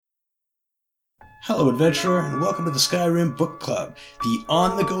Hello, adventurer, and welcome to the Skyrim Book Club, the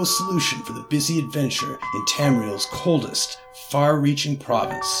on-the-go solution for the busy adventure in Tamriel's coldest, far-reaching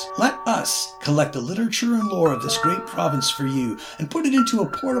province. Let us collect the literature and lore of this great province for you and put it into a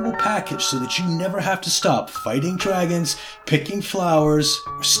portable package so that you never have to stop fighting dragons, picking flowers,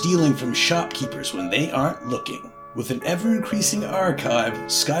 or stealing from shopkeepers when they aren't looking. With an ever-increasing archive,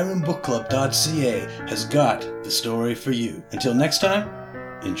 SkyrimBookClub.ca has got the story for you. Until next time,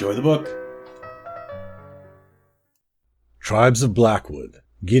 enjoy the book. Tribes of Blackwood,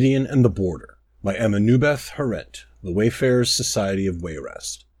 Gideon and the Border, by Amenubeth Harent, The Wayfarers' Society of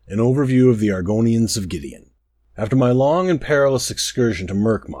Wayrest. An overview of the Argonians of Gideon. After my long and perilous excursion to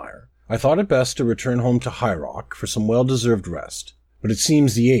Murkmire, I thought it best to return home to High Rock for some well-deserved rest, but it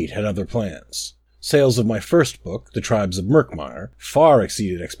seems the Eight had other plans. Sales of my first book, The Tribes of Murkmire, far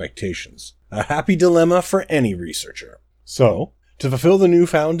exceeded expectations, a happy dilemma for any researcher. So, to fulfill the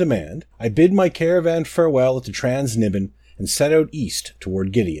newfound demand, I bid my caravan farewell at the Trans Niben and set out east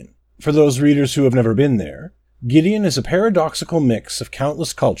toward Gideon. For those readers who have never been there, Gideon is a paradoxical mix of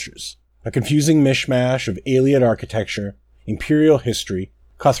countless cultures, a confusing mishmash of Ayleid architecture, imperial history,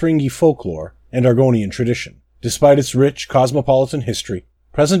 Kothringi folklore, and Argonian tradition. Despite its rich cosmopolitan history,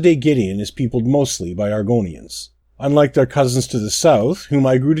 present-day Gideon is peopled mostly by Argonians. Unlike their cousins to the south, whom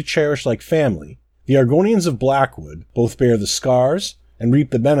I grew to cherish like family, the Argonians of Blackwood both bear the scars and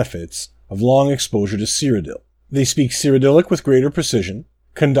reap the benefits of long exposure to Cyrodiil. They speak Cyrodiilic with greater precision,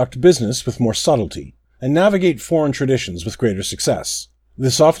 conduct business with more subtlety, and navigate foreign traditions with greater success.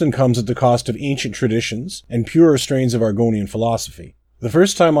 This often comes at the cost of ancient traditions and purer strains of Argonian philosophy. The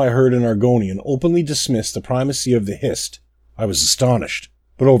first time I heard an Argonian openly dismiss the primacy of the Hist, I was astonished.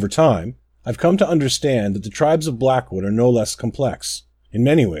 But over time, I've come to understand that the tribes of Blackwood are no less complex. In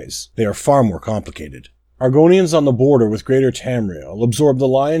many ways, they are far more complicated. Argonians on the border with Greater Tamriel absorb the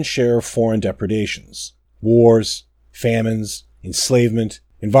lion's share of foreign depredations. Wars, famines, enslavement,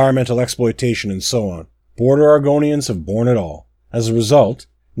 environmental exploitation, and so on. Border Argonians have borne it all. As a result,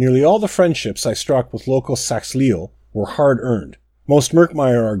 nearly all the friendships I struck with local Saxhleel were hard-earned. Most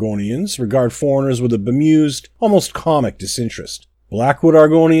Murkmire Argonians regard foreigners with a bemused, almost comic disinterest. Blackwood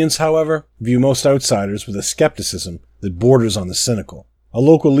Argonians, however, view most outsiders with a skepticism that borders on the cynical. A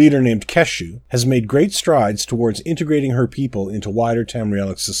local leader named Keshu has made great strides towards integrating her people into wider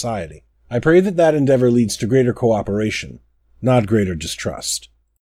Tamrielic society. I pray that endeavor leads to greater cooperation, not greater distrust.